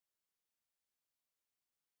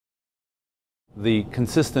The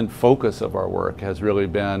consistent focus of our work has really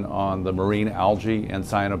been on the marine algae and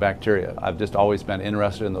cyanobacteria. I've just always been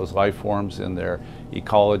interested in those life forms, in their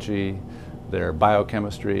ecology, their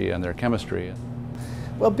biochemistry, and their chemistry.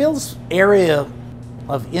 Well, Bill's area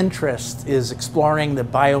of interest is exploring the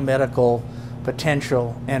biomedical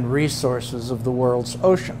potential and resources of the world's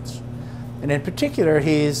oceans. And in particular,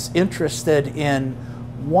 he's interested in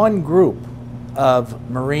one group of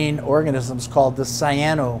marine organisms called the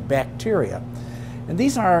cyanobacteria. And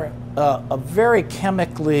these are a very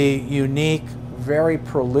chemically unique, very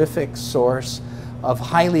prolific source of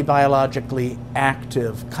highly biologically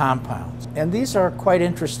active compounds. And these are quite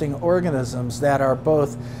interesting organisms that are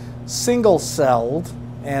both single-celled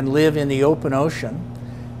and live in the open ocean,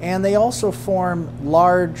 and they also form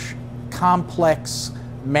large, complex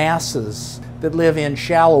masses that live in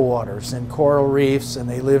shallow waters, in coral reefs, and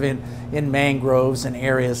they live in mangroves and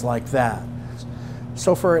areas like that.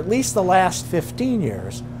 So for at least the last 15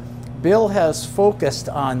 years, Bill has focused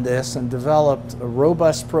on this and developed a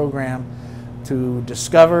robust program to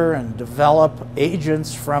discover and develop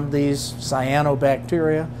agents from these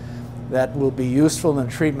cyanobacteria that will be useful in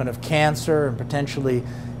the treatment of cancer and potentially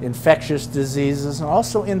infectious diseases and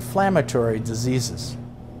also inflammatory diseases.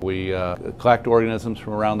 We collect organisms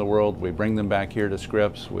from around the world, we bring them back here to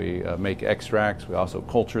Scripps, we make extracts, we also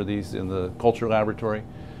culture these in the culture laboratory,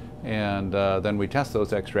 and then we test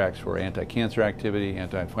those extracts for anti-cancer activity,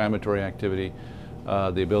 anti-inflammatory activity,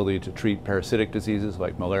 the ability to treat parasitic diseases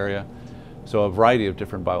like malaria. So a variety of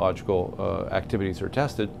different biological activities are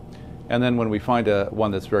tested. And then when we find one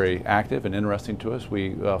that's very active and interesting to us,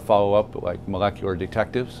 we follow up like molecular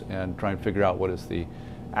detectives and try and figure out what is the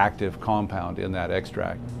active compound in that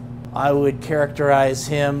extract. I would characterize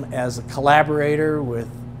him as a collaborator with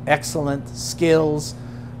excellent skills,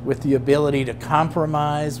 with the ability to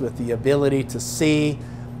compromise, with the ability to see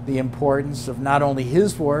the importance of not only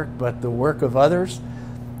his work but the work of others,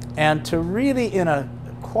 and to really in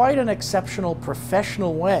quite an exceptional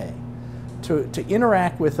professional way to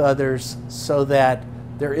interact with others so that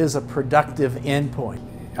there is a productive endpoint.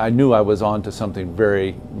 I knew I was on to something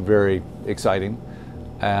very, very exciting,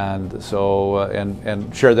 and so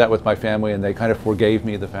and shared that with my family, and they kind of forgave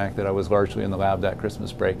me the fact that I was largely in the lab that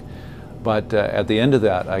Christmas break. But at the end of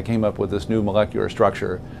that, I came up with this new molecular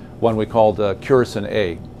structure, one we called curacin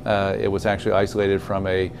A. It was actually isolated from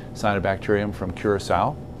a cyanobacterium from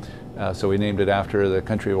Curacao, so we named it after the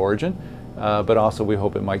country of origin, but also we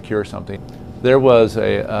hope it might cure something. There was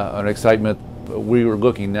an excitement. We were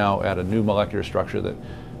looking now at a new molecular structure that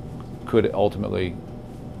could ultimately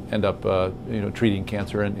end up treating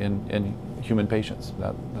cancer in human patients.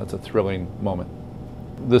 That's a thrilling moment.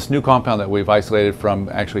 This new compound that we've isolated from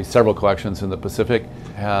actually several collections in the Pacific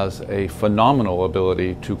has a phenomenal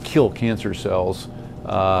ability to kill cancer cells.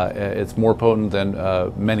 It's more potent than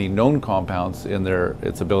many known compounds in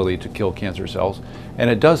its ability to kill cancer cells,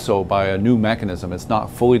 and it does so by a new mechanism. It's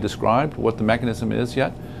not fully described what the mechanism is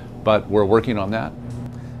yet, but we're working on that.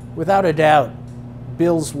 Without a doubt,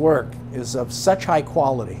 Bill's work is of such high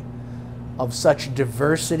quality, of such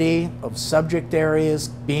diversity of subject areas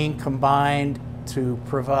being combined to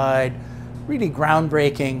provide really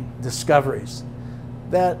groundbreaking discoveries,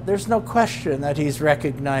 that there's no question that he's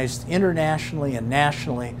recognized internationally and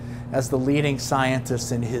nationally as the leading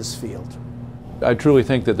scientist in his field. I truly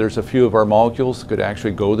think that there's a few of our molecules that could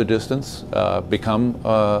actually go the distance, become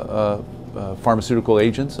pharmaceutical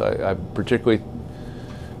agents. I'm particularly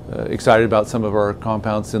excited about some of our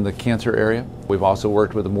compounds in the cancer area. We've also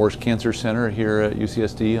worked with the Morse Cancer Center here at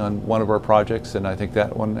UCSD on one of our projects, and I think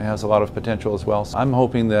that one has a lot of potential as well. So I'm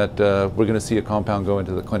hoping that we're going to see a compound go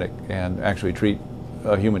into the clinic and actually treat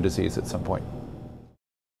a human disease at some point.